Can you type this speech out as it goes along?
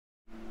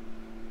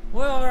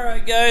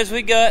Alright guys,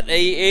 we got a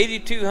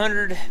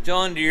 8200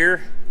 John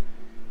Deere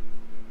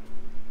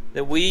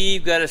that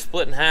we've got to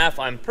split in half.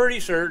 I'm pretty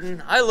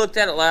certain. I looked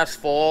at it last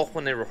fall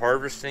when they were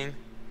harvesting,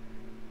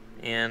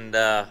 and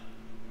I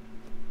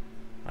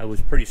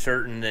was pretty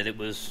certain that it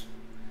was,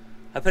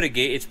 I put a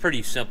gate. It's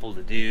pretty simple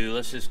to do.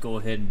 Let's just go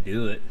ahead and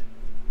do it.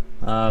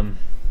 So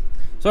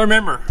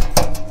remember,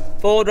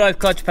 full drive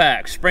clutch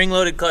packs, spring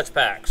loaded clutch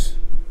packs.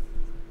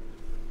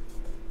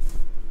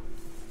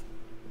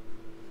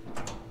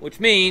 Which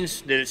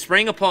means that it's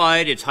spring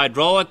applied, it's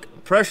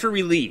hydraulic pressure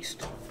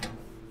released.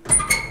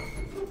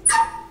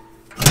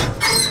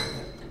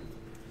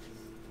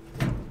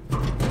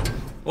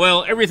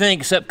 Well, everything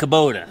except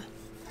Kubota.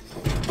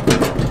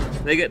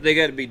 They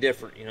got to be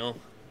different, you know.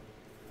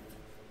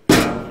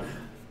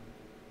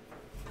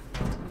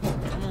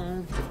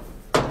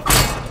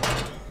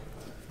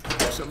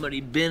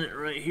 Somebody bent it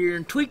right here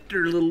and tweaked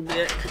her a little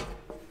bit.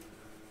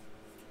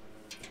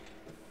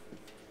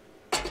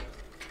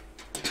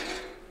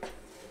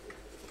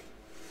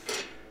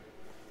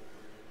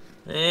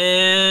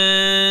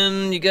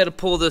 And you got to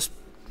pull this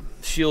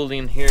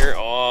shielding here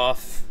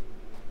off.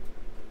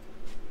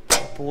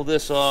 Pull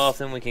this off,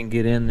 then we can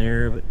get in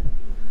there. But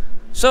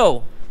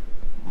so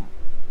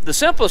the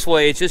simplest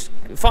way is just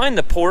find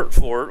the port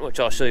for it,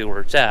 which I'll show you where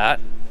it's at.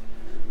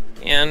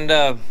 And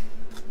I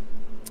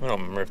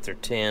don't remember if they're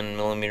 10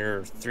 millimeter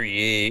or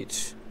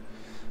 3/8.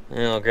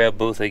 And I'll grab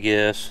both, I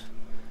guess.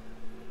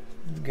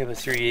 Grab a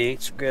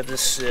 3/8. Grab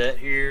this set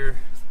here.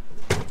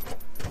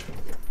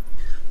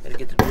 Gotta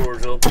get the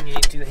doors open. You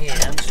need two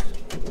hands.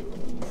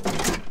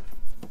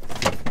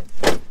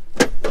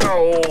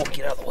 Oh,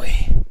 get out of the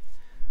way.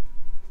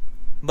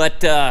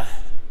 But,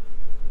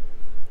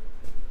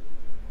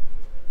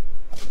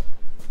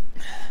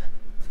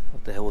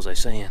 what the hell was I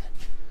saying?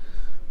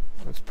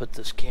 Let's put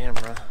this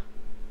camera.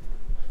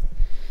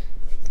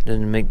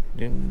 Didn't make,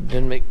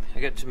 I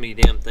got too many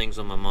damn things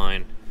on my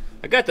mind.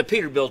 I got the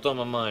Peterbilt on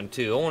my mind,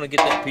 too. I want to get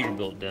that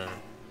Peterbilt done.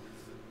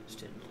 It's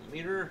 10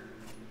 millimeter.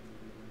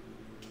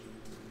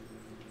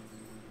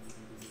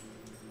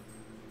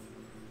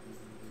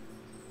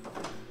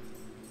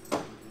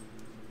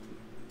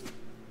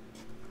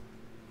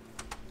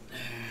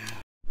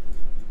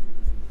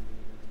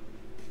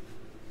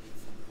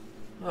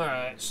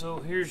 Alright, so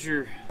here's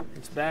your,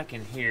 it's back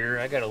in here.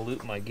 I gotta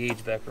loop my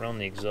gauge back around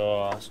the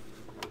exhaust.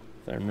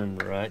 If I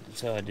remember right,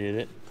 that's how I did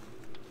it.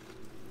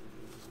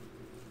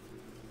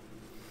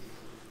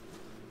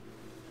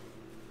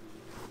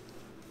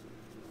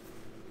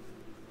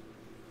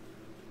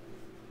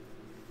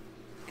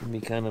 Can be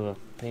kind of a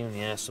pain in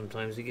the ass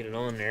sometimes to get it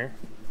on there.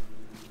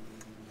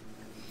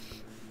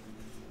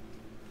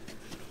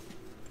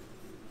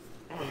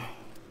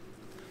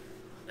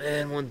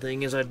 And one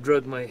thing is I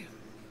drug my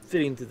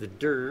fitting through the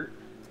dirt.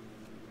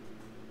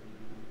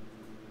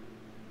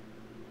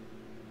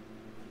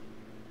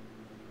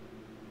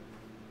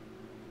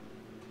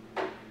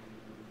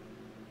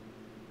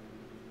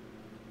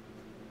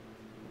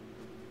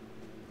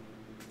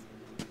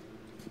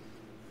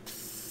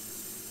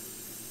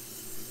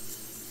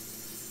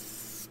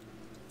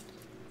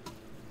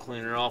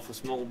 Clean her off with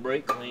some old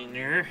brake clean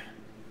there.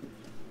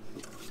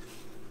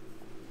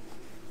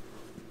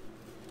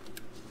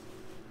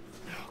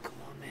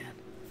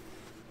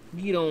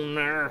 Get on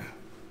there.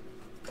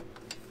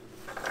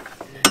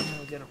 Now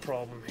we got a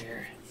problem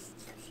here.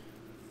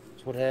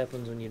 That's what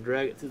happens when you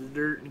drag it through the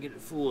dirt and get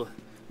it full of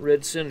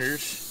red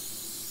cinders.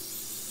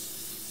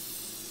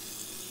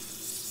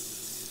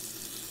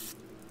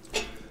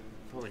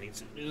 Probably need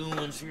some new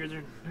ones here.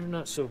 They're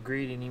not so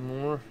great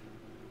anymore.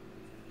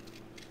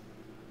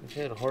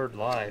 They've had a hard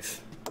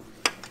life.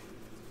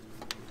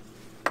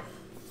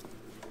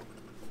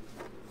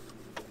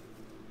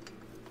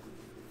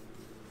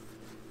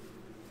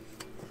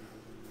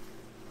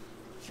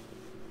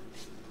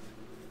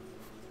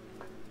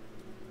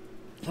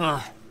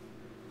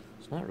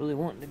 It's not really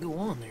wanting to go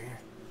on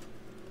there.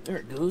 There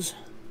it goes.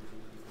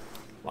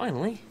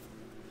 Finally.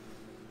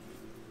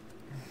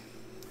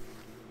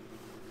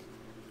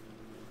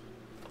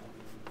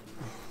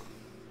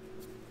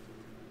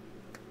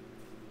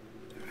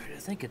 Alright, I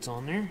think it's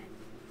on there.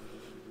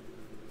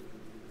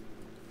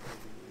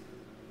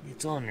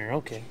 It's on there,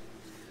 okay.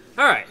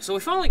 Alright, so we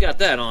finally got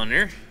that on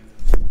there.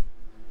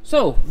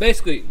 So,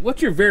 basically,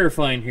 what you're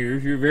verifying here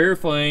is you're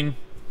verifying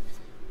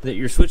that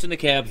you're switching the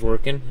cabs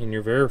working, and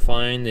you're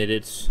verifying that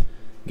it's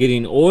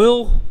getting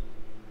oil,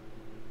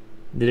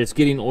 that it's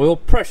getting oil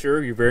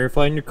pressure. You're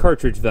verifying your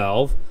cartridge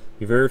valve.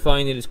 You're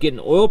verifying that it's getting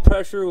oil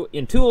pressure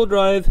in two-wheel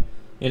drive,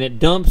 and it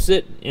dumps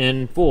it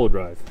in four-wheel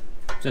drive,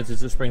 since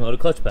it's a spring-loaded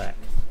clutch pack.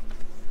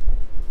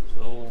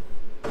 So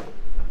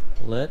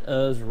let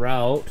us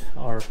route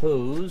our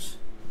hose.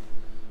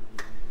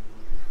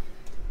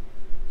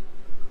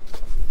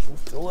 We'll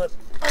fill it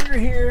under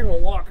here, and we'll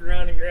walk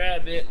around and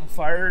grab it and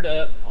fire it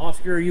up.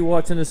 Oscar, are you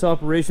watching this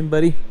operation,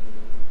 buddy?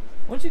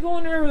 Why don't you go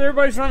in there where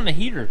everybody's running a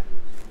heater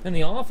in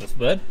the office,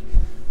 bud?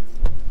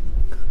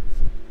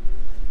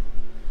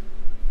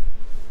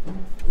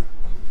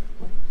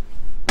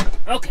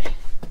 Okay.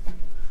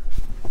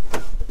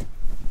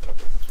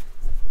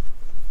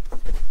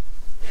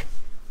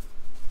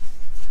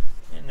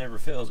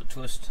 fails, it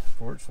twists. Of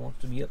course,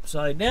 wants to be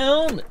upside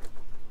down.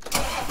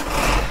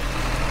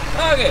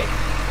 Okay.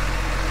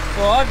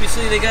 So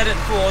obviously they got it in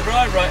full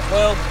drive, right?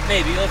 Well,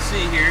 maybe. Let's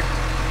see here.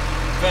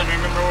 I'm trying to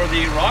remember where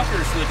the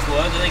rocker switch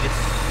was. I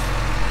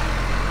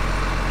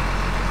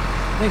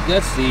think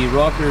that's the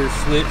rocker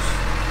switch.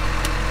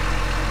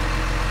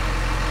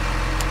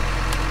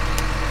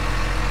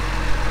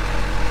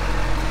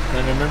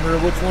 Trying to remember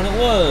which one it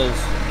was.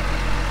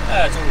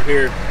 Ah, it's over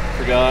here.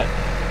 Forgot.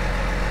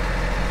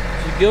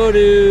 So go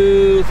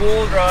to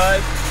full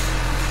drive.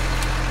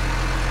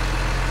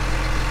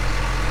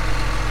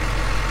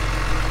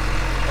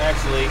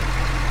 Actually,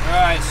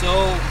 alright,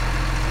 so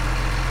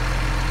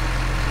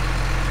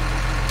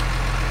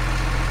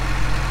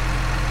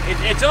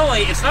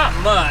it's not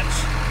much.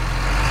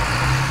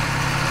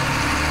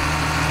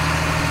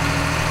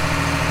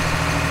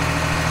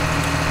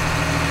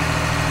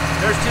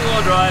 There's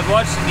two-wheel drive.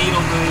 Watch the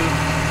needle move.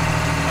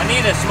 I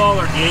need a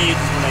smaller gauge is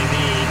what I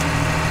need.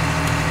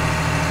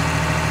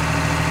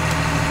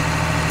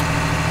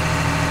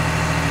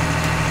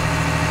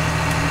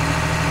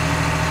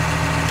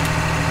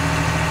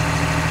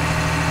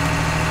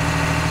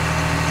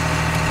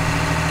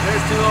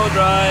 There's two-wheel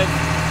drive.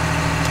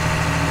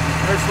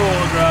 There's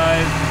four-wheel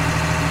drive.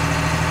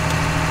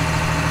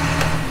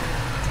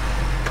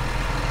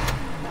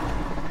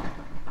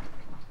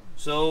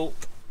 So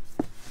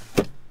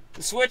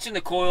the switch and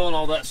the coil and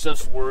all that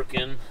stuff's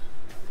working.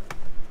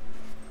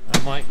 I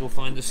might go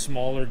find a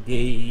smaller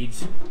gauge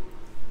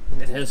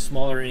that has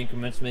smaller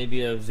increments,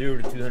 maybe a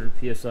 0 to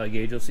 200 psi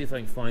gauge. I'll see if I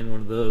can find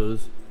one of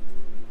those,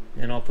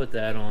 and I'll put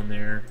that on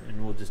there,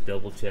 and we'll just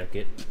double check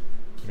it,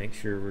 make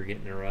sure we're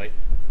getting the right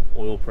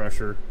oil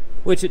pressure.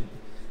 Which it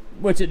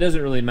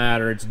doesn't really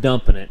matter. It's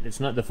dumping it.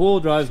 It's not, the full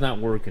drive's not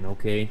working.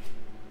 Okay,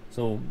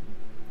 so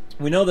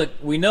we know that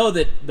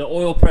the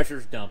oil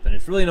pressure's dumping.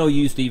 It's really no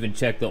use to even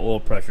check the oil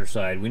pressure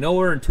side. We know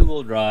we're in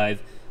two-wheel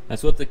drive.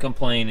 That's what the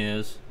complaint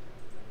is.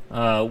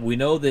 We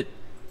know that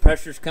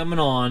pressure's coming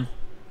on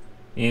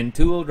in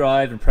two-wheel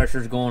drive and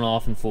pressure's going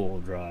off in four-wheel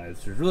drive.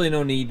 So there's really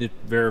no need to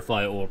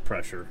verify oil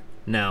pressure.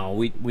 Now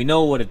we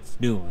know what it's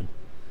doing.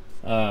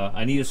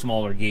 I need a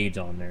smaller gauge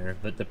on there,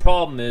 but the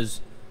problem is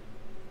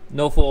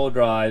no four-wheel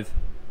drive,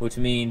 which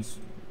means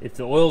if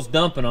the oil's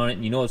dumping on it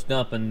and you know it's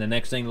dumping, the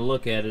next thing to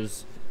look at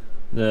is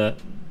the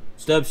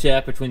stub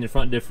shaft between the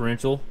front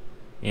differential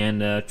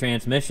and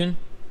transmission.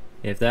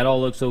 If that all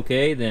looks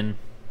okay, then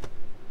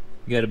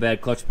you got a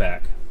bad clutch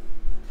pack.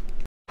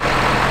 Alright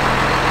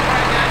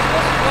guys,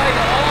 this is why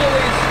you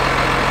always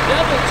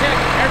double check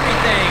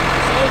everything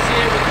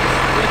associated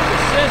with the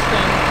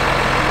system,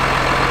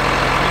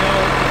 you know,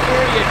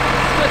 before you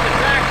split the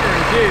tractor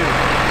in two.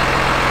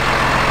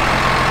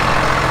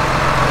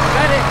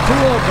 Got it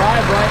two-wheel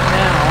drive right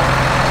now.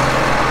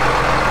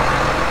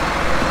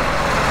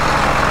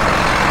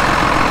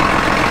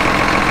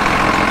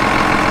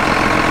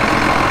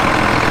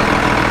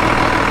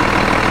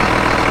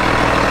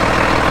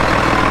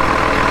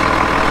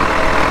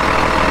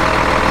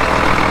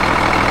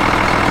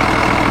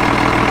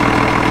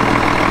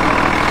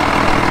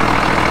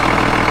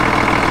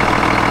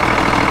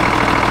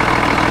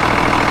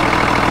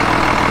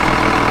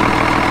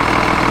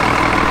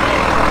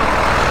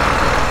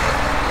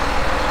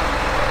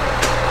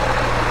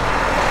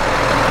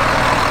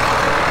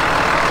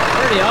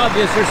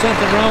 Obvious there's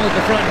something wrong with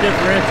the front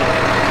differential.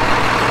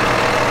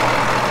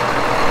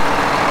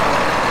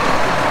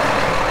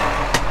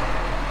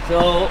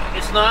 So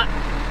it's not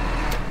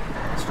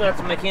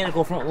the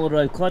mechanical front wheel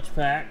drive clutch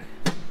pack.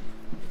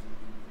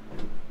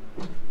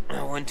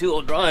 When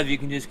two-wheel drive, you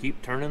can just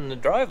keep turning the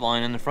drive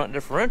line in the front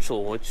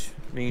differential, which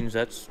means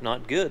that's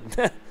not good.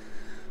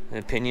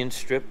 An pinion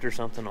stripped or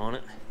something on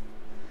it.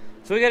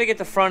 So we got to get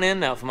the front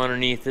end out from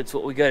underneath. That's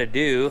what we got to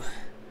do.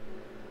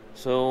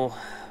 So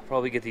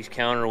probably get these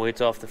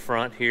counterweights off the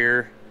front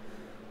here.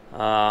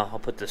 I'll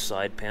put this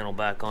side panel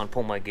back on,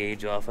 pull my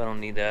gauge off. I don't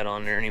need that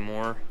on there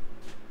anymore.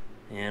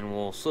 And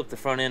we'll slip the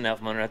front end out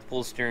from under. I have to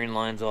pull the steering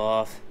lines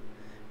off,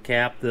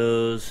 cap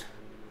those.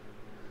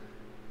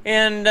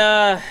 And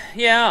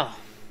yeah.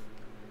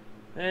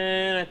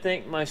 And I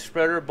think my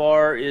spreader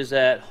bar is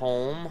at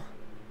home.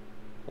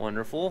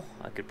 Wonderful.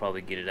 I could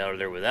probably get it out of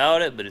there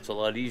without it, but it's a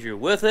lot easier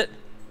with it.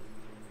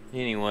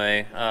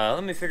 Anyway,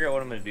 let me figure out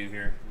what I'm going to do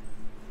here.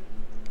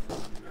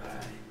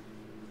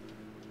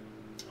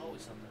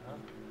 Always something, huh?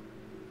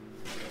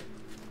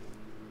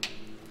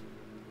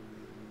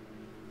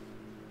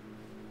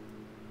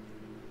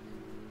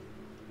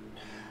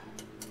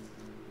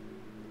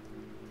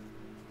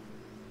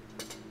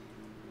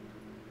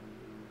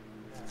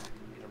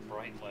 Get a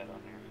bright light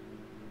on there.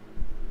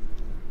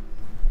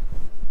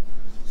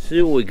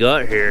 See what we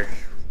got here.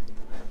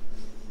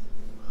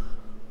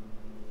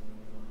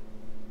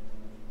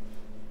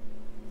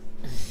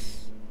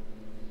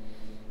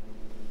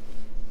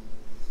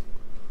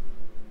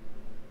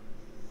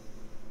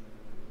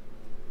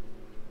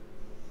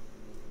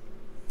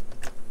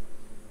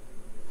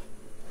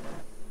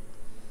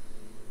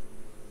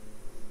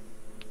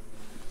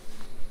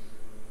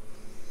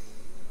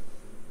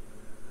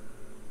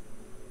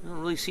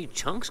 really see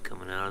chunks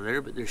coming out of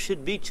there, but there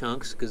should be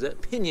chunks because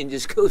that pinion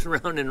just goes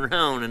round and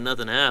round and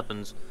nothing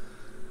happens.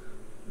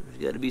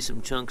 There's got to be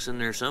some chunks in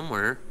there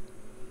somewhere.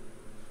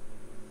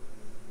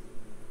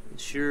 It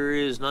sure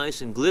is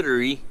nice and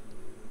glittery.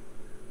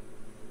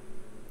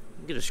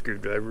 Get a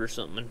screwdriver or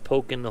something and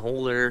poke in the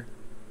hole there.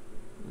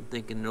 I'm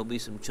thinking there'll be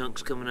some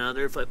chunks coming out of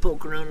there if I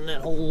poke around in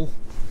that hole.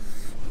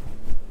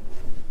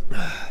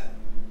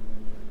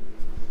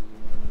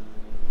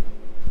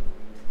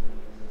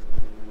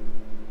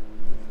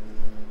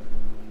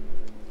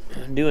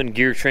 Doing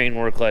gear train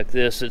work like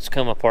this, it's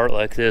come apart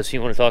like this.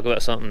 You want to talk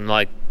about something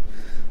like,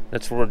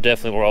 that's where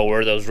definitely where I'll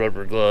wear those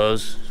rubber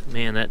gloves.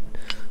 Man, that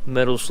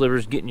metal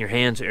sliver's getting your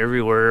hands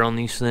everywhere on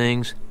these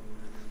things.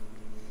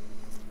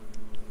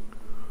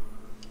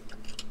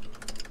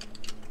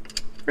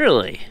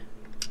 Really?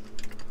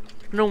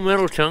 No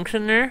metal chunks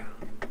in there?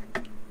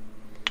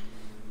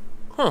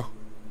 Huh.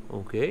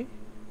 Okay.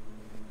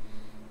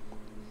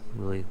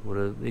 Really would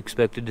have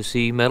expected to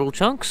see metal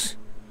chunks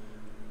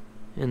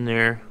in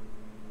there.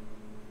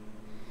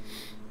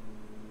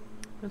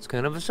 That's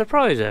kind of a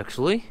surprise,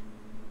 actually.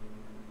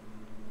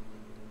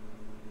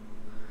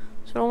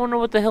 So I wonder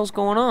what the hell's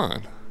going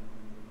on.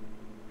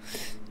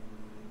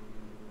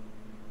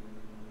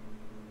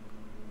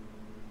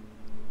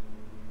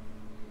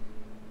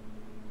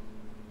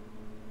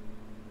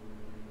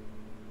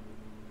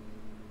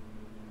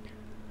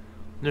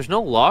 There's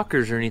no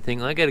lockers or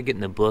anything. I gotta get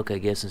in the book, I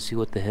guess, and see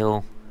what the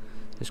hell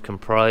is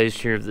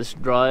comprised here of this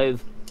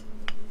drive.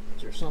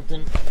 Is there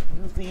something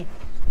goofy?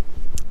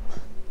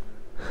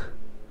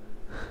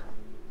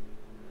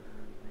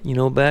 You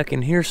know, back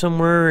in here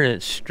somewhere, and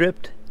it's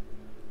stripped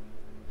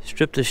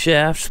the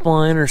shaft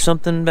spline or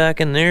something back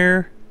in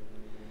there.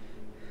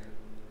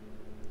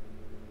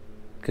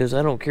 Because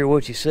I don't care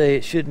what you say,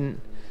 it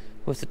shouldn't,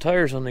 with the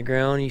tires on the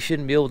ground, you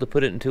shouldn't be able to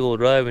put it in two-wheel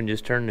drive and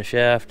just turn the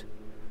shaft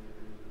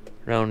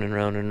round and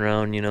round and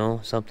round, you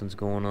know. Something's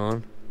going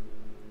on.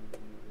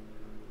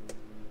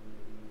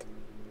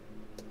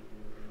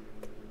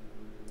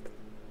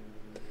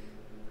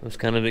 I was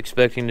kind of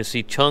expecting to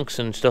see chunks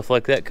and stuff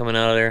like that coming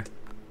out of there.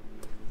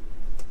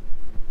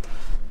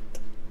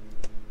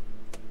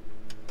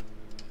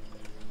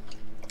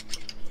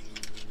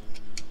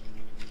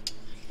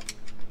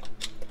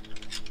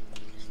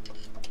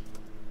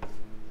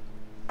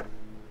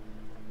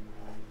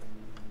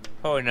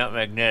 Probably not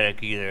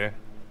magnetic either.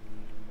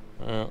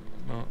 No,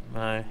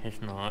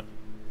 it's not.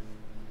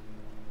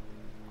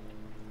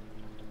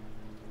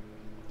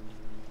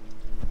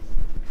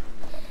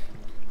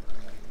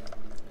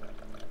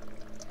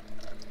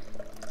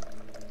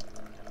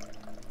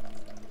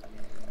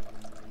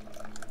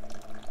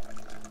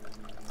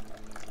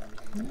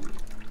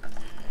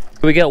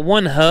 We got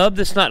one hub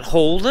that's not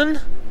holding,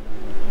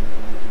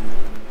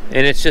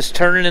 and it's just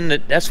turning into,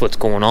 that's what's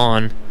going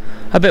on.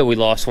 I bet we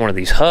lost one of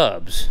these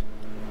hubs.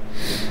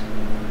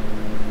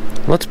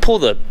 Let's pull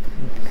the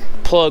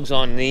plugs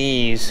on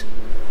these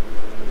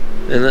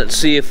and let's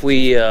see if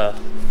we I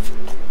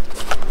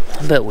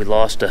bet we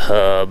lost a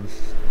hub.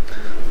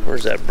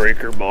 Where's that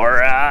breaker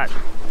bar at?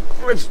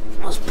 Let's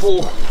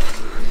pull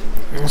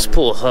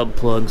a hub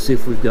plug, see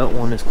if we've got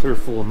one that's clear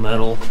full of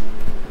metal.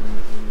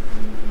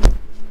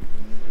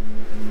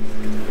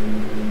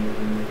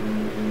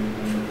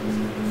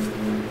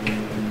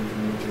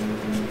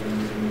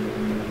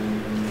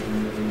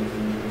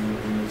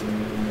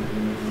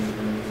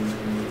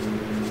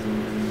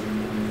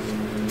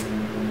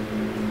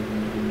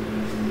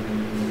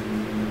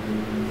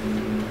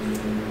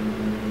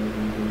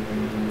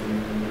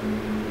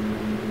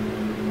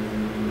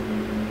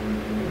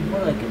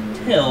 What I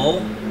can tell,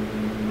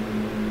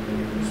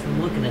 just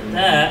from looking at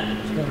that,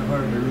 it's kind of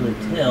hard to really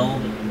tell,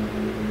 but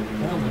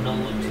that one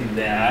don't look too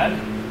bad.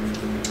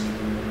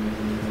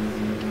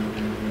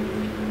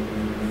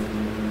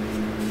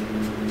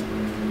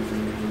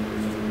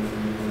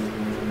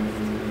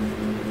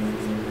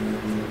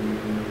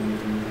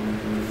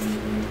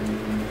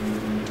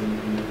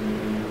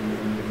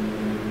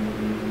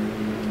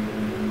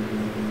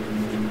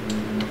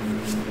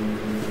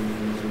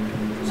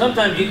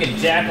 Sometimes you can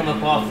jack them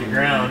up off the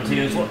ground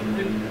too.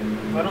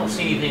 I don't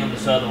see anything on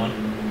this other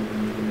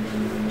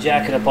one.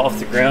 Jack it up off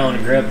the ground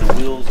and grab the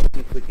wheels and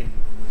see if we can.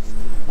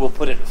 We'll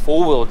put it in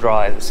full-wheel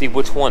drive and see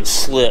which one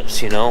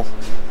slips. You know,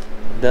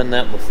 I've done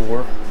that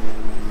before.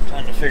 I'm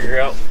trying to figure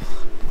out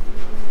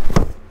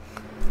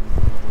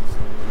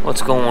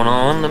what's going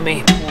on. Let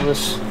me pull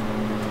this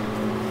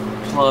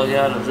plug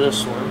out of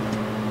this one.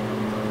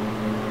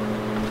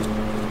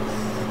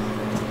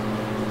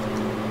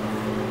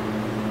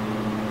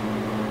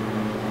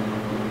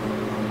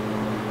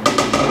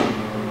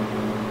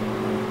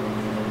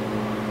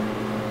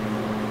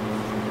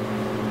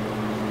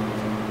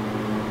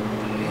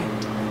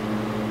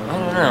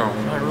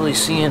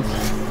 Seeing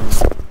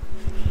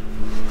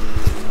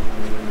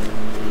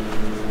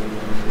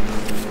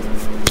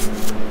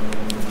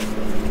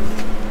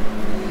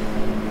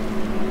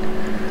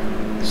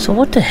so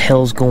what the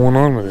hell's going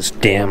on with this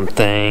damn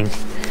thing?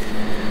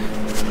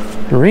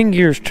 The ring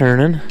gear's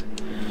turning.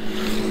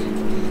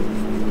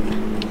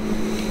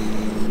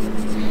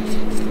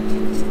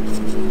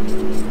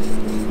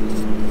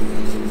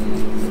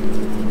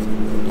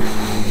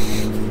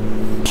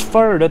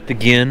 fire it up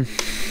again.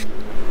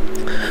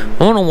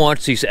 I want to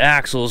watch these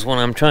axles when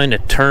I'm trying to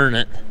turn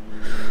it.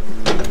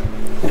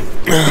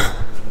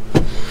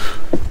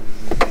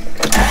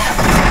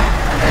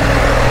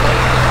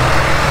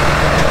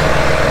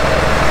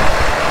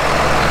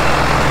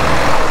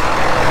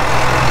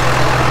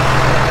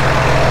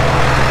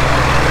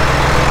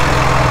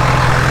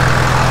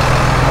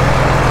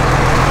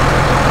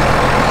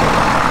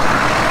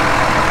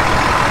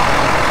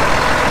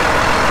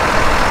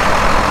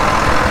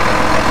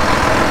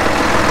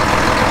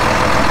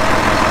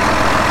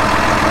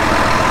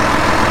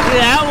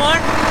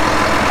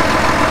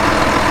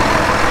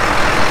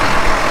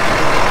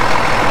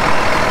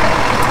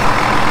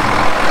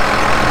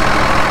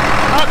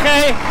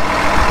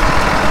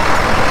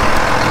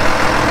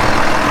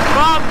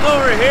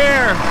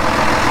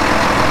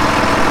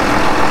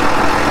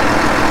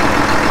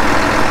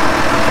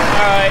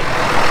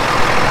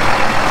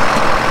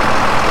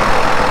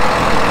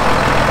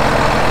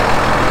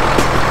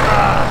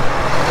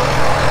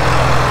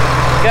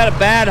 Got a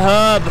bad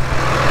hub.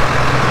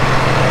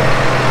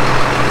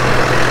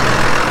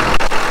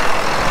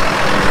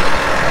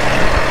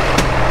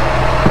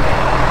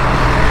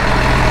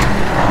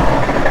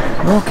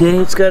 Okay,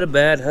 it's got a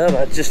bad hub.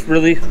 I just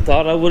really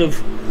thought I would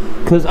have,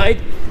 because I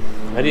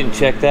didn't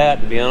check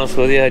that, to be honest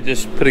with you. I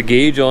just put a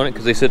gauge on it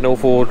because they said no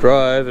four-wheel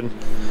drive, and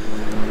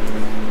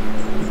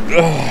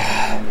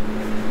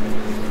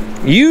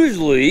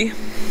usually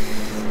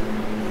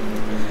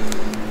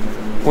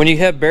when you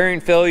have bearing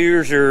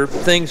failures or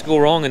things go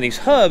wrong in these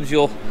hubs,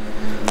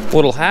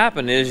 what'll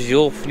happen is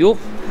you'll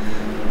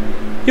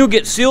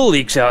get seal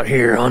leaks out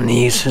here on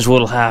these is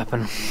what'll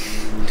happen.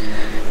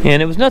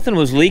 And nothing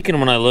was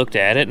leaking when I looked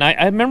at it, and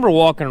I remember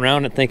walking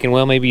around it thinking,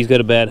 well, maybe he's got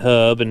a bad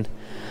hub, and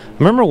I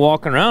remember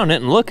walking around it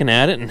and looking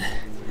at it and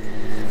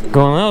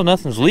going, well,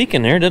 nothing's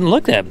leaking there. It doesn't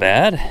look that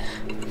bad.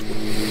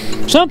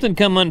 Something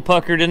come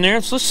unpuckered in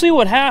there, so let's see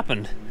what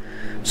happened.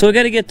 So we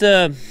got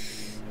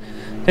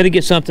to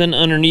get something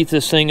underneath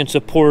this thing and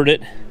support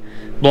it,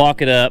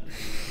 block it up.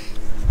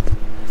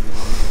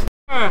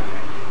 Put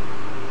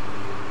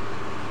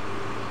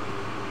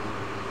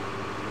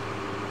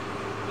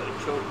a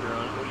choker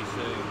on it. What do you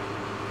say?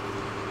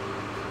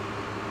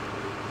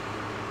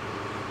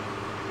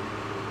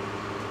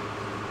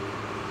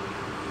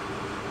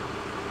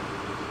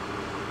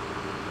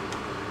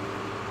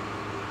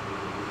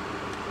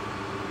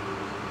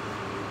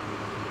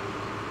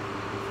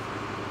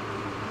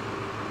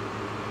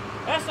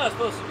 That's not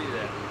supposed to do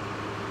that.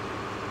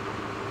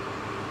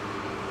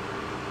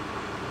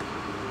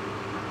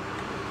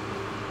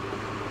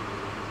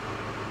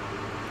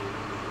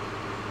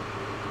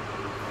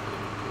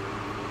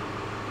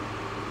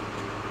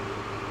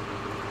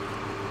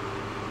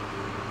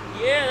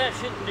 Yeah, that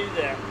shouldn't do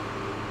that.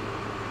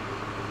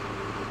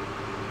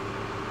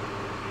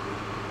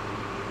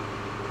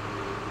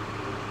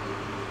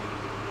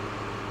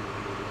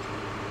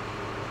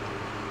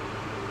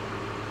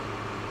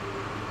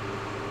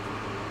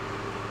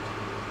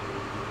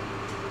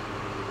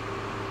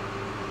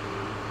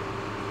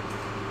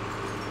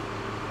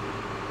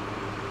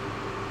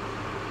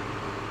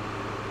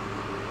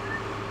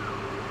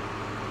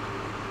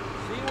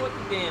 See what the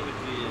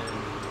damage is.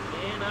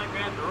 And I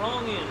grabbed the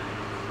wrong end.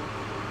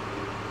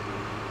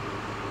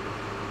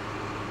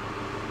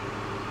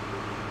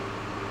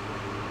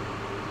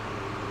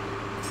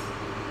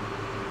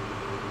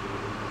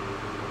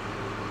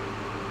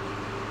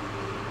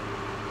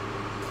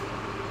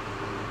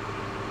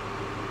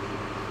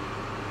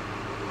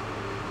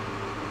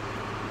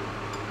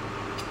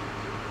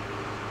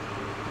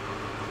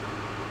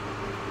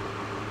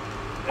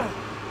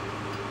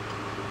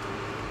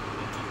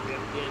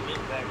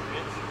 Back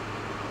wrench.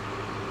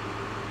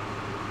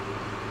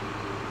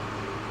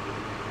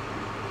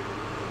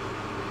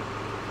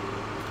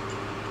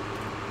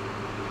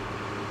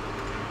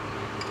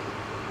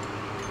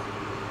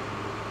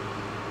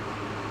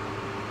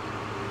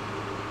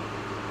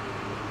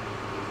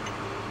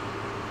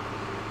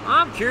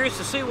 I'm curious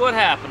to see what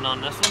happened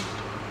on this one.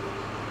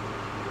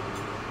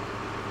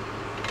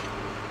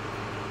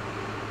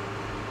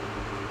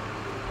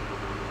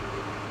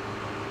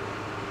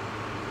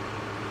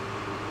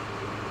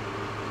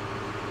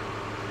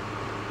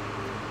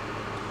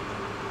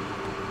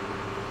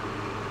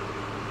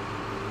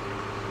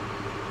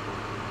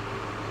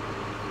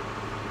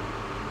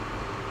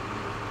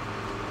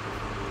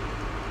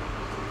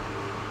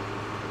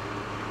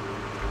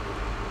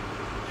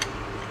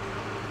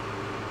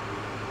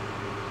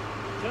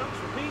 Chunks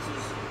or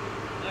pieces?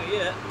 Not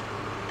yet.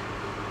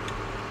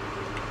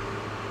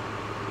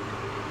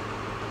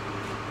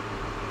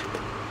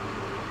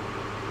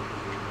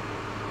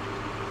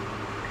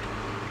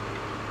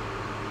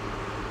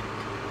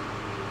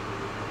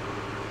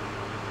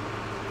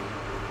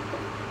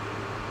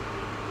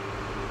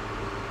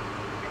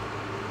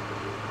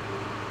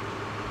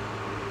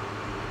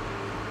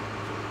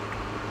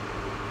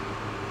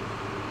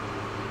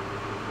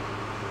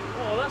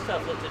 Oh, that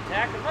stuff looks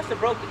intact. It must have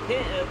broke the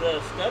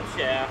stub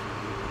shaft.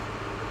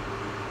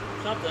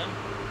 Something.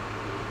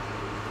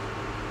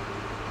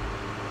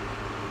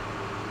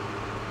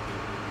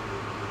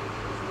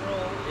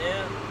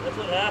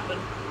 that's what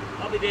happened.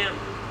 I'll be damned.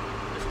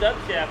 The stub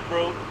shaft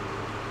broke.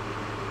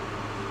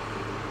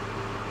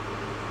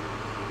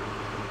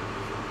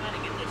 Trying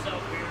to get this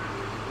out here.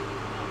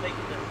 I'm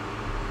making the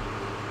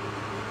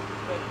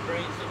try to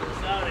drain some of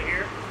this out of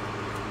here.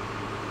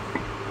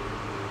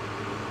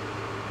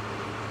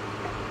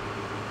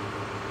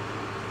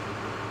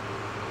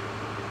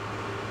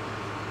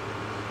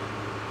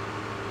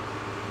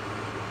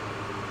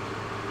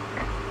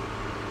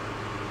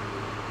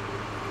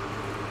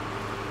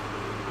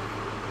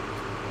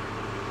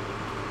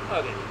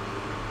 Okay.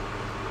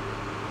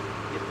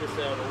 Get this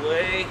out of the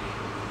way.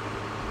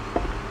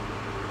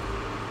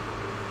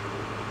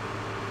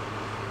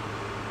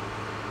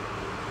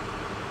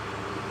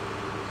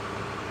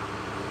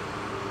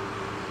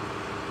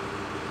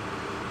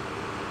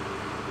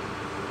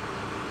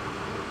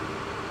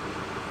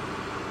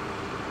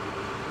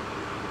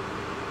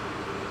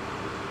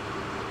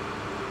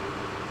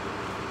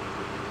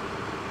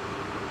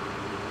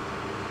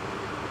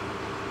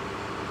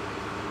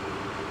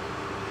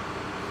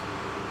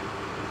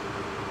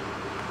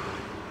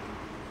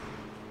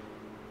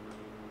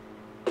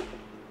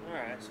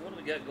 So what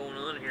do we got going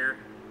on here?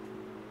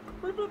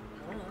 Oh, it's not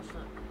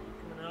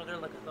coming out of there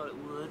like I thought it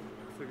would.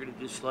 I figured it'd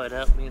just slide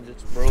out, means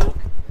it's broke.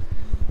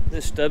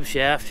 This stub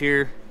shaft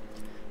here,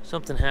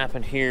 something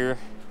happened here.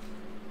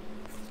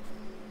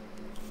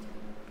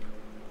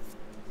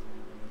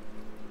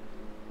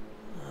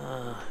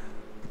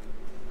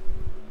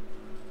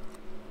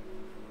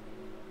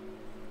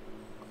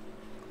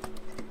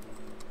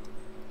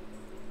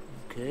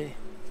 Okay.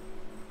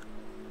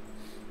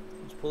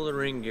 Let's pull the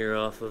ring gear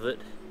off of it.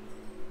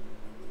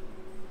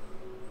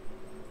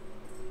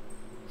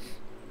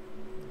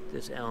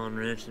 This Allen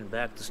wrench and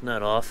back this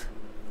nut off.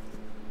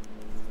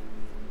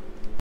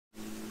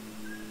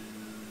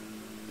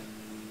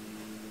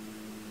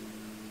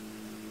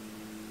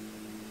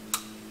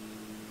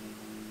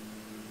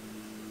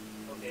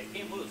 Okay, it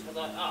came loose. I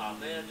thought, ah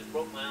man, I just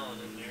broke my Allen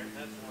in there.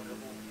 That's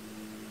wonderful.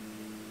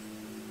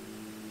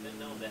 Didn't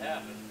know it to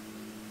happen.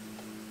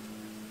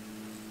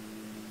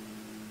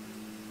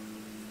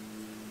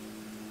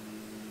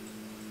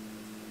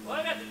 Well,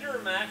 I got the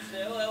Duramax, the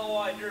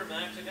LLY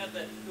Duramax. I got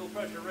that fuel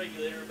pressure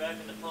regulator back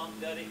in the pump.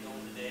 Got it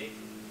going today.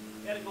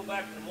 Got to go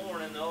back in the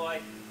morning though.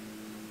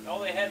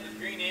 All they had was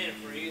green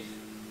antifreeze.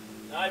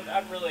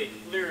 I'm really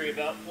leery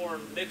about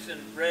mixing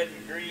red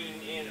and green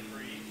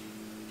antifreeze,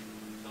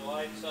 so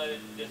I decided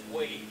to just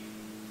wait,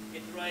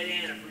 get the right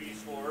antifreeze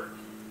for it.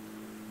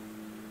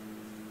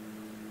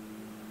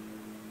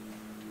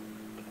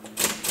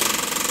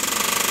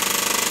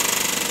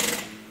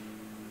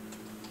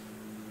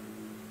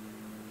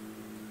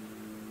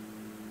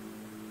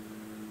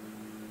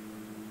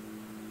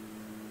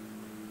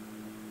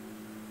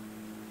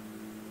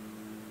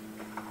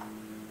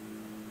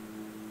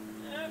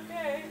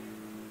 Okay,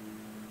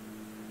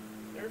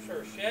 there's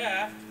her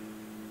shaft,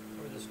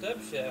 where the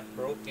stub shaft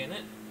broke in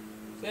it.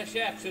 So that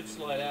shaft should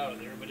slide out of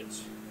there, but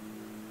it's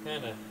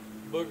kind of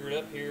boogered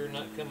up here,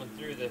 not coming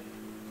through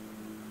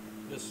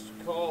this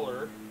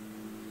collar.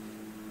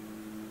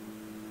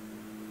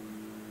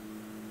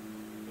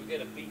 We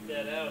got to beat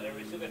that out of there.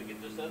 We still got to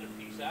get this other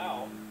piece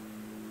out.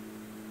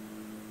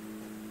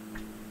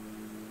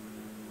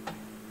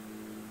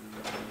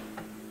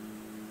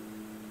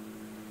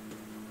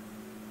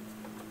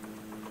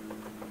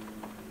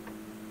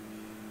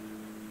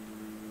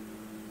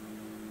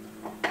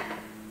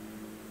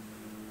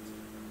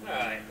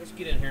 Alright, let's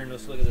get in here and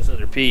let's look at this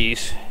other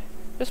piece.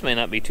 This may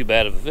not be too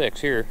bad of a fix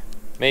here.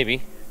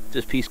 Maybe. If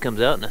this piece comes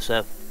out in a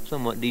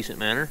somewhat decent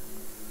manner.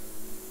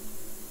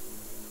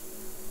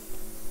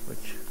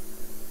 Which,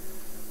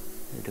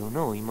 I don't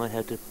know. You might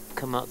have to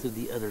come out through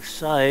the other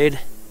side.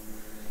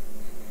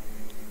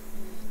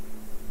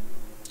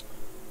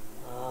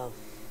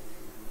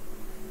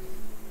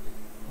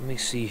 Let me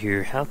see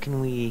here. How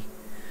can we...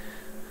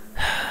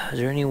 Is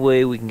there any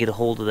way we can get a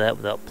hold of that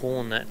without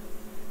pulling that?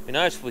 It'd be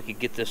nice if we could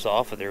get this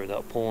off of there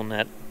without pulling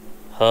that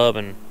hub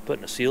and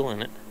putting a seal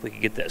in it. If we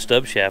could get that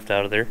stub shaft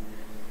out of there.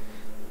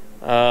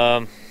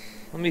 Let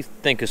me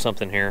think of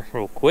something here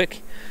real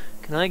quick.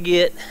 Can I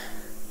get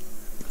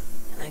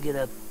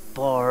a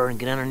bar and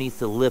get underneath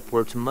the lip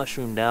where it's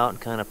mushroomed out and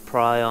kind of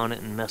pry on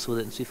it and mess with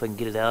it and see if I can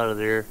get it out of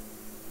there?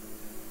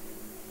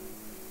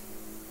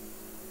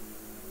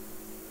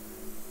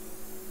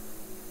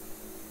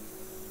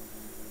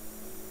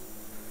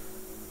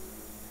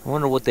 I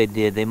wonder what they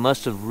did. They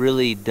must have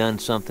really done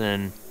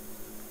something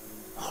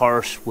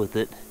harsh with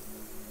it.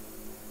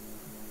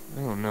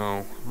 I don't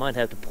know. Might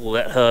have to pull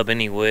that hub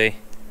anyway.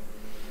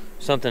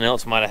 Something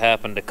else might have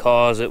happened to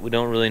cause it. We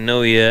don't really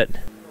know yet. I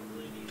don't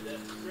really need that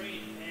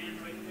spraying pan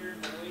right there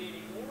in my way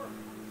anymore.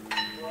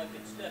 Before I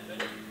can step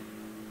in it.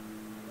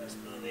 Let's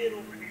move it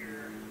over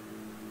here.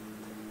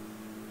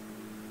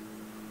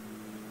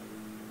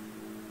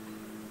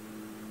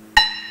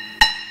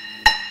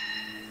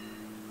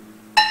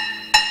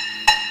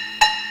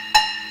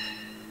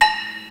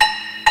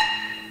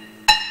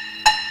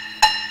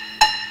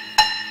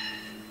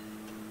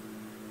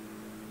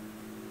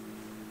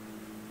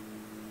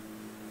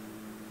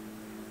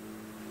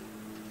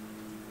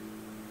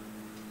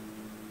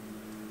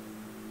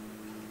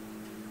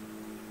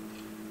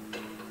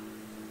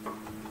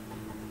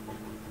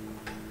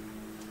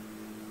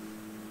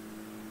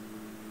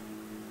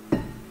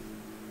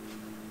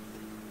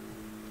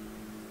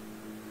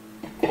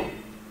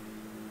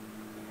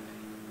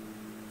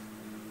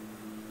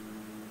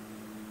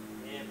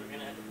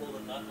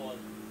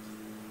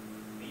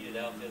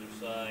 out the other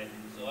side.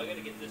 So I got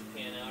to get this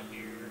pin out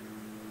here.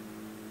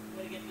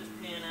 Got to get this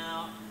pin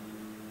out.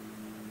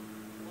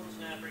 Pull the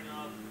snap ring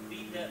off.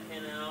 Beat that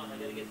pin out. I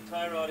got to get the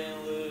tie rod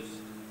end loose.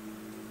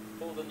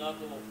 Pull the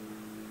knuckle.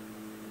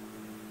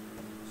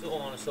 So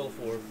on and so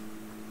forth.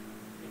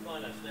 You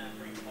find that snap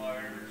ring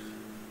pliers.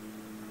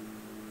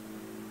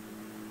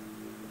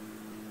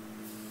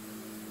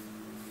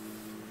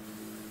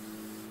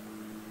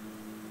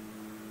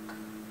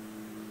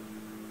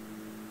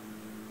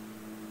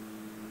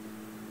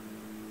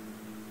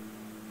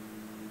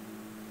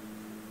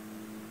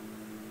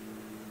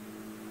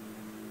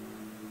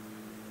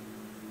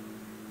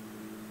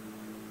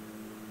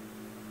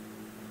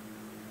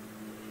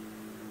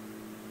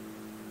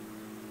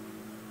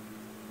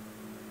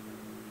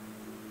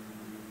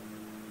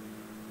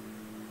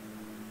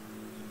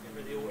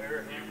 The old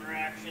air hammer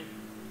action.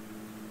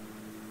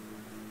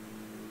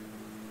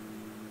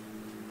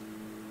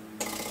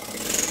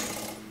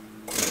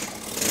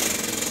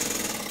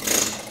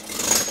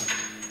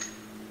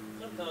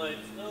 Sometimes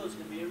those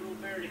can be a real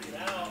bear to get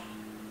out.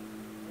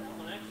 That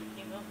one actually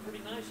came out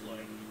pretty nice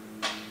like.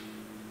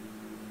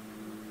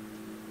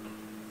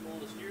 Pull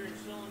the steering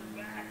cylinder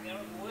back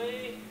out of the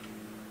way.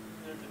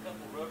 There's a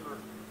couple rubber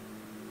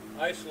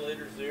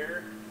isolators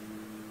there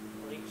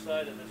on each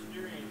side of the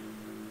steering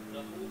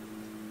knuckle.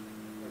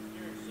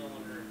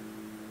 Cylinder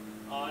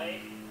eye.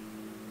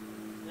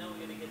 Now we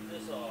got to get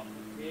this off,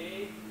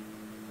 okay?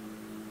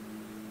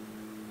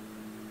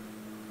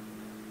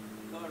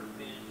 Cotter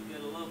pins, you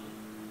gotta love them.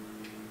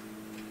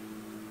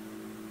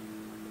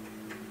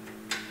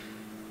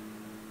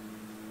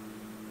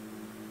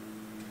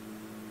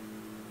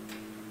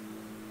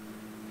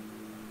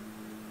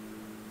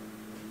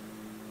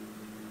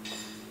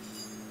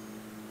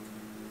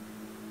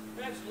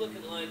 That's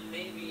looking like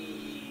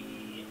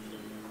maybe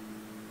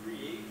 1 3/8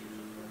 or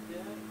something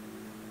like that.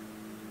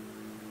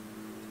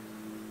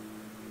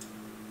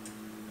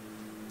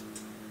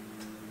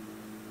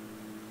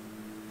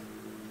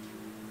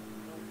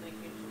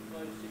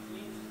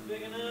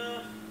 Big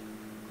enough.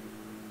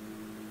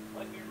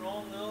 Might be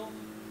wrong though.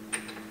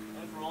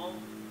 That's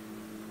wrong.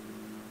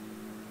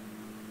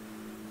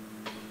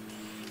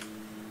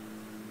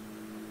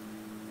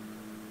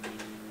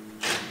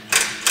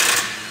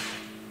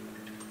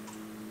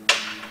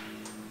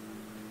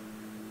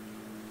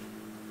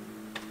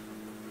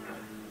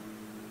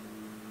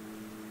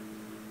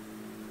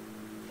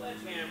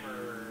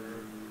 Sledgehammer.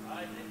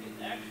 I think it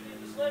actually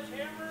the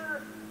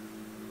sledgehammer.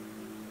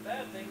 The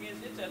bad thing is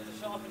it's at the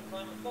shop in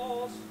Clement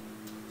Falls.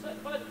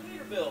 Set by the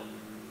Peterbilt.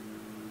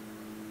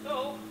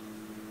 So,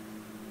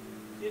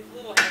 if a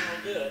little hammer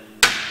will do it.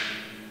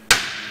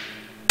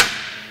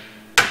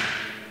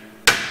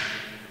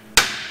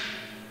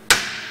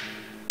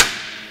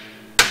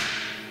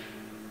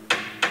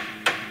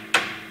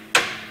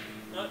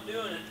 Not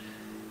doing it.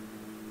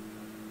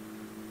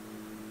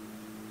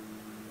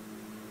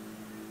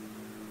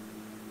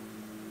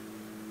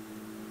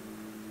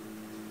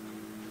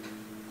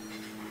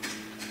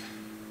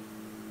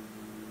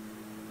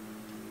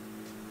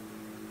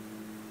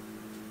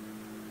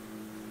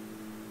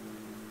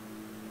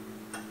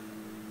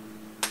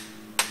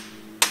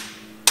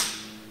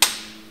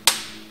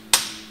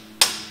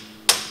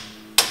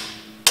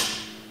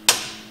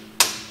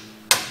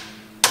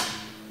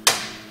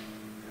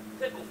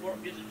 Pickle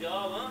fork gets a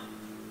job, huh?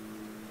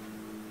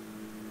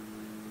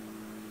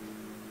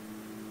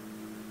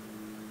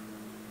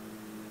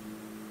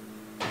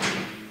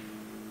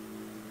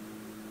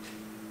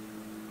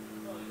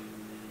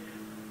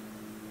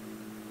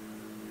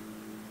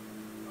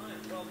 I'm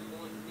probably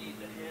going to need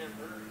the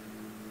hammer.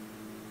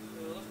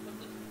 So let's put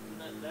the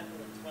nut back in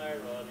the tie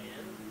rod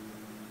in.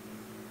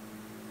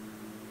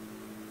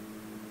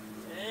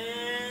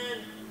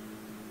 And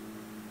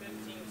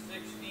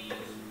 15/16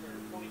 or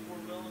 24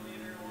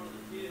 millimeter, one of the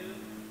two.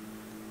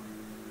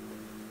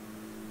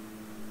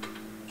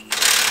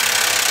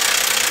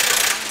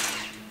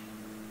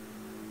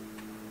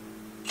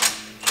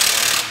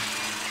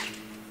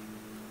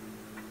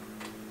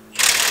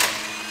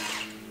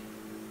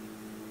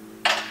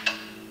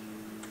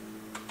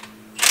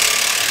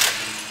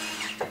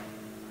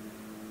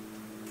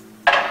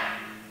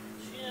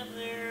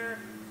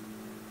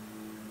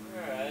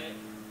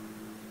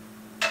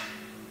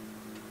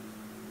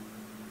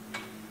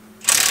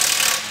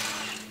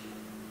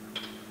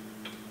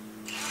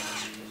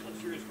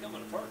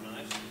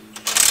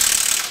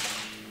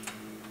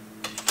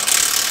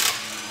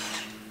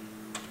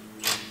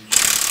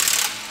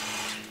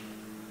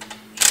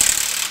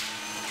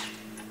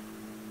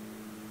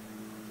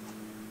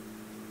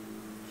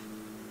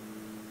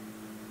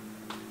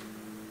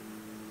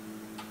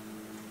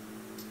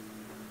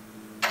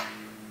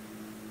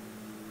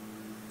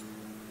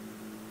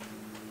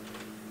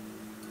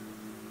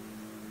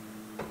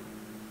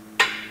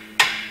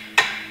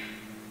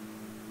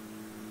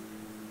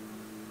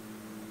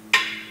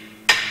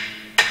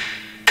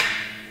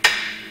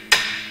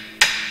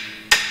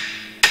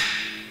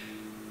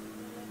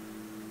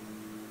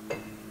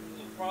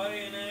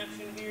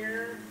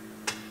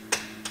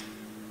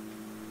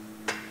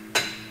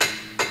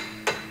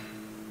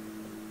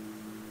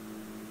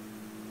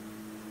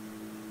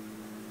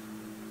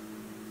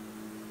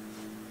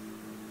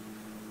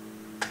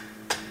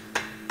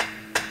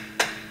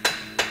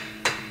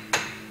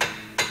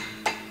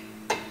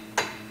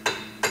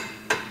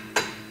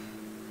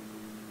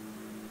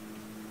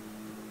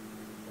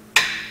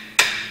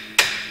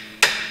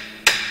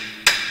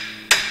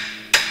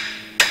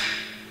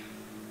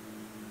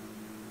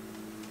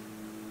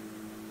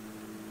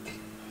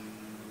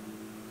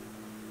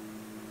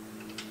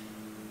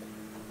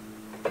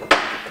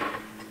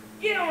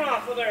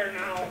 off of there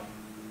now.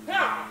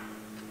 Ha!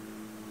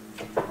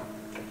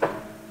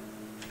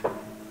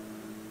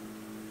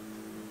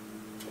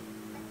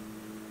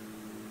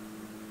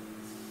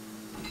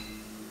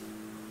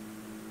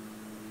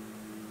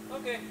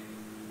 Okay,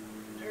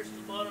 there's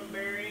the bottom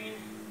bearing.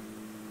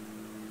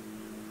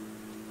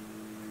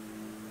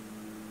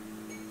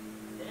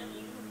 Damn,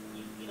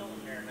 you get on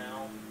there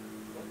now.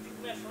 Don't you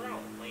mess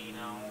around with me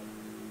now.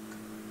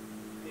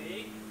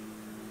 Okay.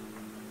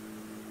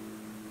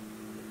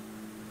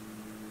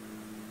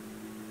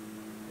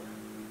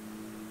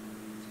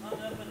 It's hung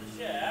up in the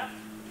shaft.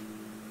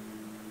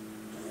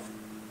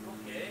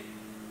 Okay.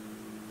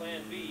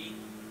 Plan B,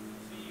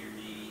 C or D.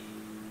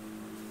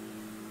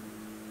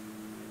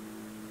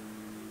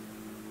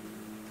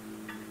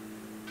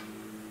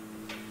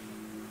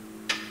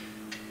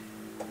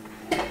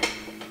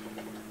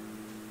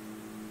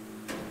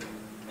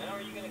 Now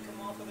are you going to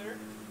come off of there?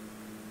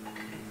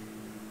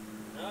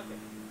 Okay.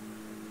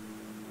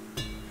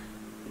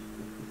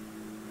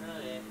 Oh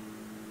yeah.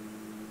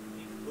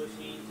 These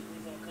bushings,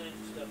 there's all kinds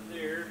of stuff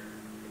there.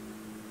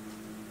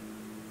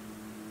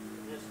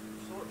 And this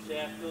sort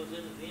shaft goes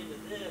into the end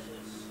of this and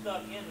it's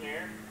stuck in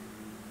there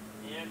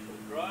in the actual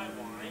drive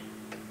line.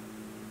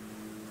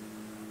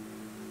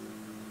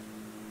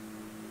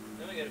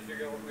 Then we got to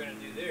figure out what we're going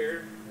to do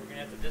there. We're going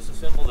to have to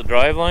disassemble the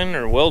drive line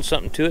or weld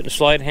something to it and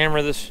slide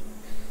hammer this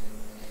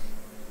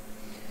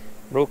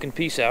broken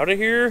piece out of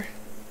here.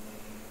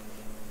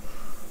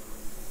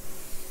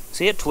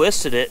 See, it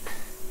twisted it.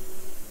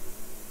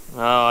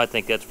 Oh, I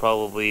think that's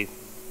probably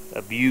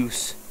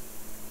abuse,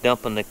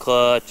 dumping the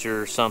clutch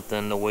or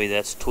something, the way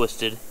that's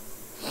twisted.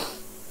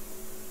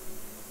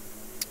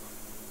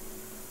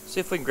 See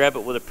if we can grab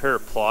it with a pair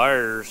of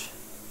pliers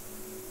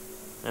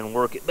and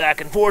work it back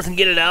and forth and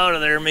get it out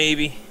of there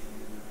maybe.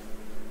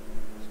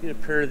 Let's get a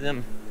pair of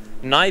them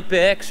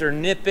Nipex or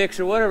Nipex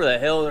or whatever the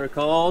hell they're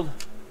called.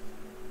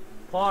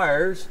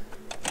 Pliers.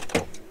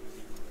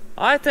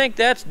 I think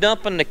that's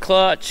dumping the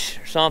clutch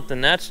or something.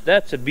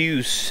 That's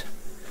abuse.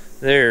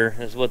 There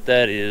is what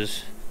that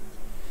is.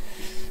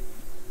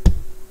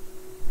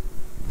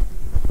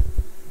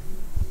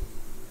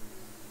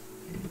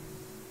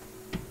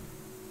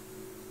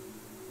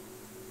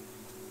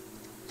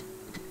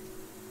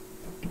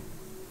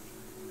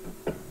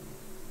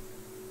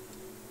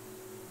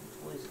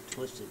 Which way is it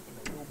twisted?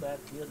 Can I go back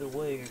the other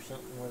way or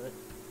something with it?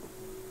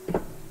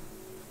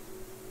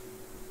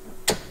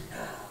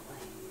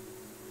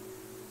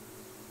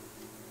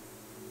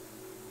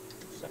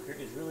 Sucker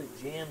is really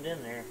jammed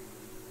in there.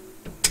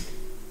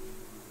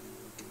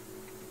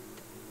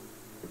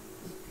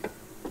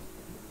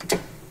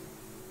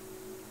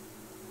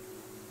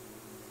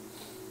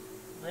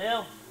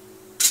 Well,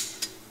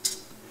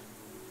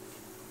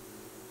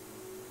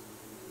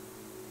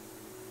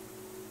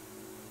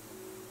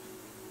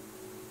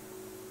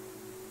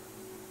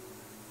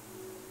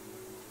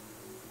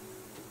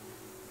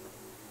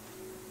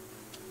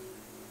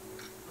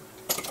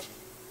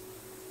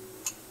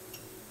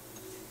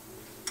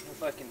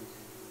 if I can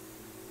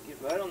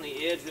get right on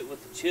the edge of it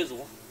with the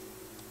chisel.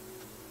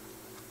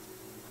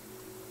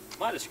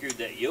 Might have screwed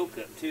that yoke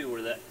up too,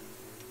 where that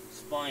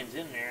spine's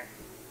in there.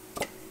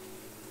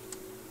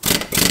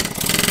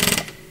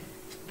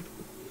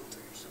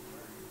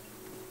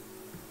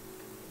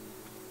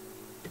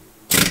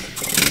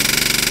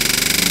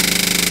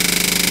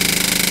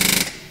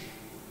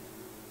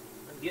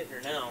 I'm getting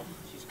her now.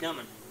 She's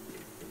coming.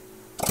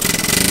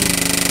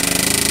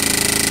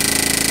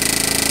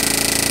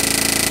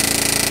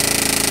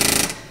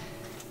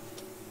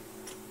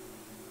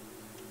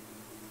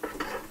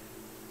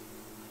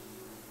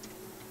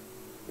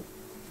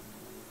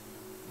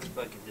 If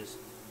I could just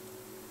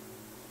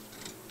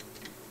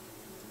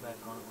back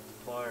on it with the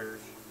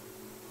pliers.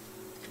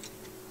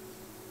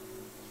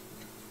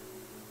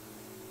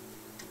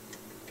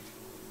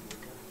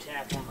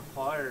 Tap on the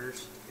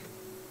pliers.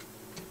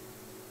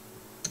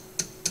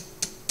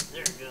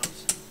 There it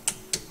goes.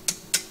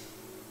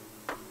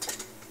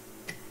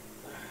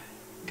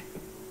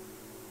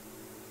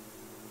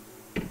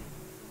 I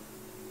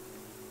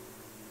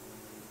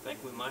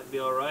think we might be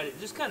alright. It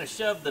just kind of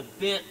shoved the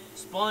bent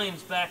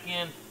splines back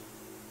in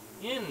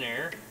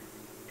there.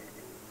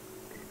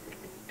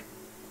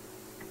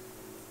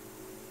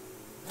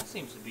 That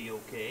seems to be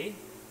okay.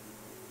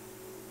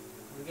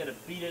 We got to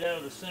beat it out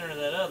of the center of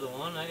that other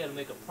one. I got to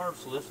make a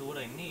parts list of what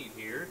I need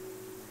here.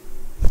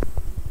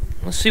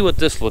 Let's see what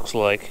this looks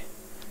like.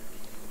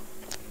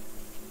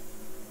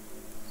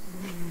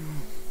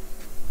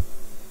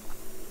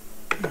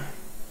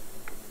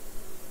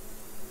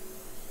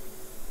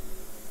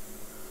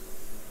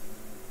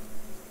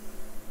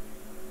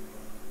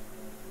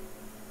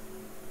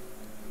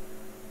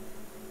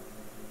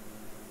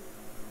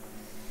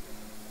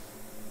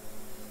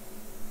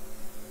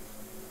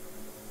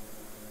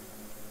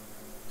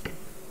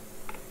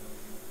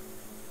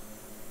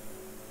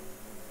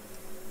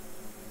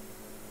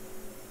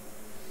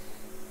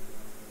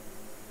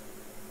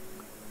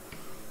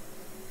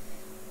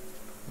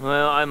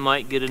 Well, I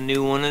might get a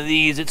new one of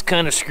these. It's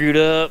kind of screwed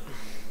up.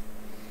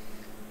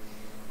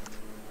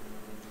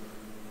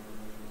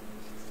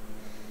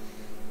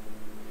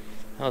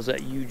 How's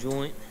that U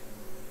joint?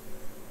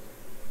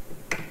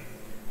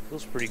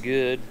 Feels pretty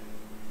good.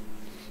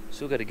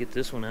 Still got to get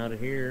this one out of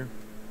here.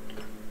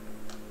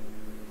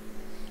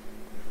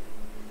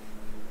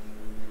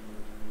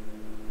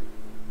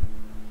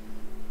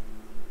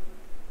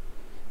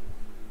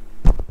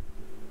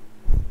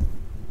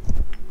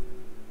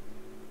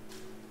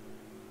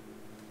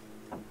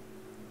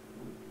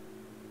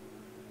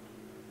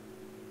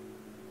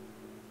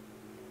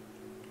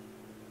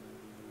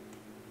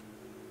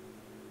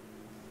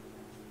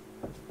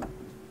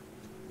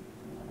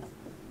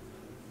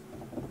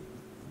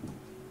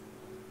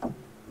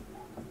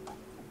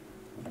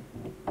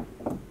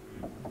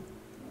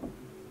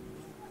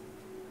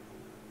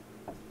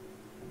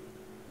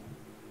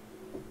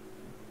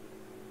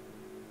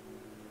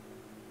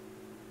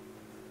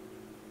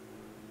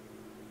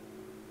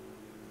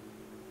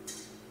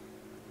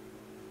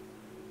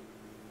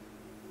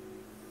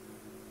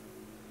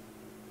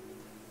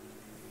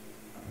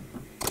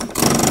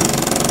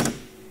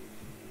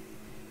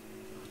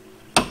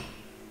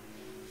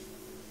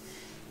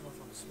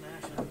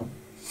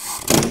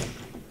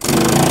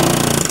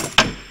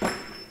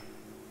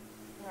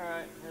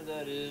 Alright, here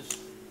that is.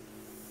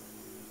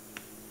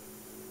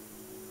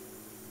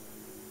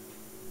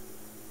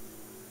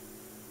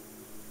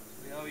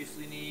 We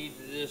obviously need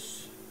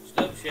this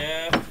stub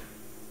shaft,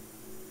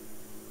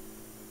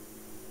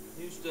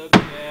 new stub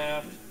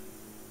shaft.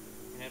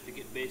 Gonna have to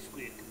get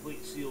basically a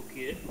complete seal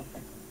kit.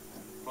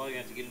 Probably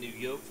gonna have to get a new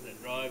yoke for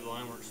that drive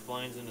line where it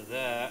splines into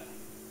that.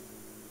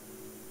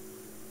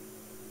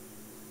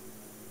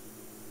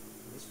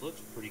 This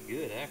looks pretty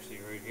good actually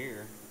right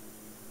here.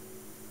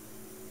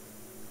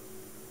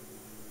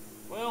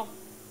 Well,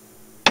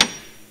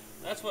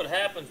 that's what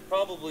happens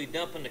probably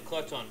dumping the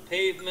clutch on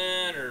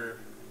pavement or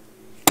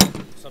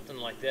something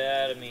like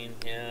that. I mean,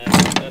 yeah,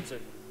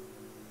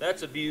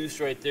 that's abuse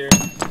right there.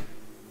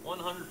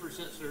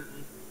 100%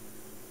 certain.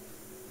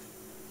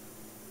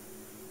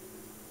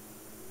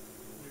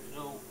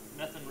 There's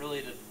nothing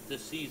really to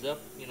seize up,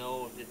 you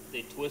know, if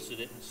they twisted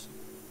it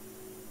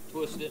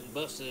and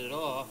busted it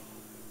off.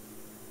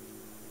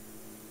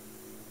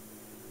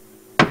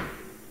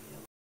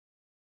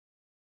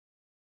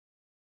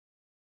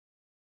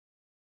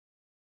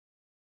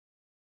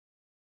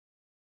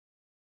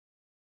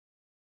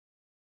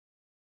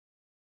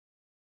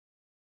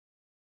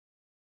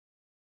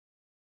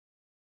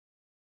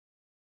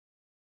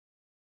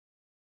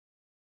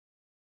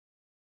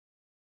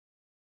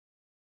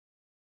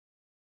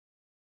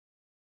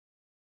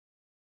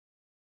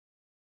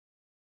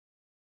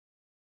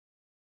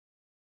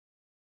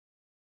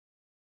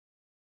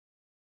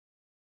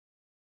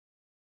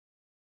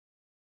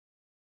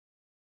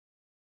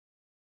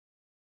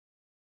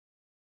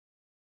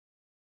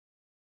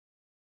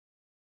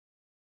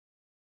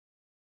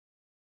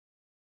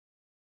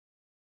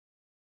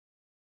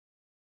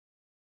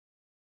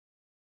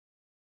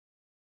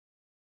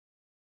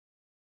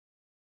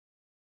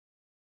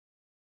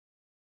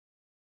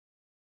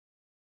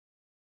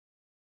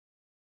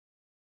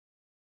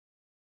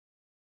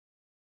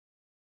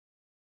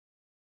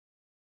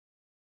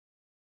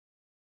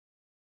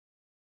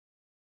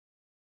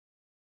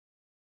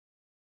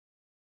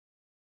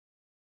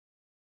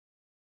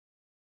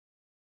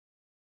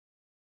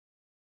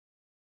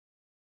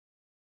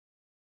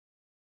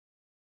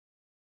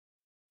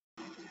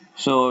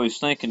 So I was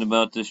thinking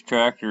about this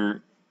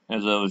tractor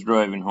as I was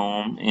driving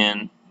home,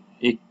 and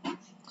it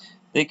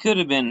they could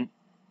have been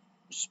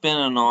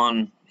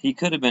he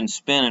could have been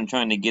spinning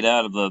trying to get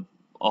out of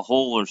a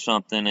hole or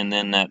something, and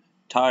then that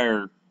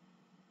tire,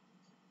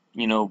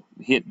 you know,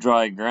 hit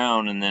dry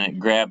ground, and then it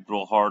grabbed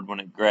real hard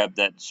when it grabbed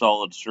that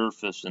solid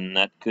surface, and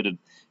that could have,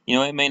 you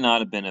know, it may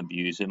not have been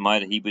abuse. It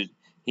might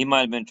he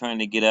might have been trying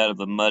to get out of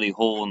a muddy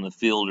hole in the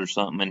field or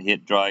something and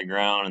hit dry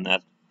ground, and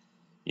that,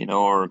 you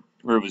know, or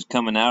it was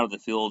coming out of the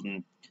field,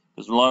 and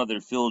because a lot of their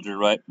fields are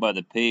right by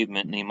the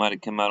pavement, and he might have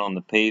come out on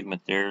the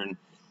pavement there, and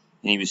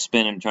he was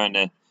spinning trying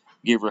to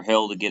give her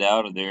hell to get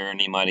out of there,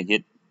 and he might have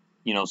hit,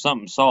 you know,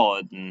 something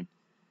solid, and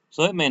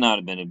so it may not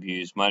have been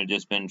abused. Might have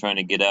just been trying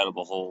to get out of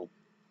a hole.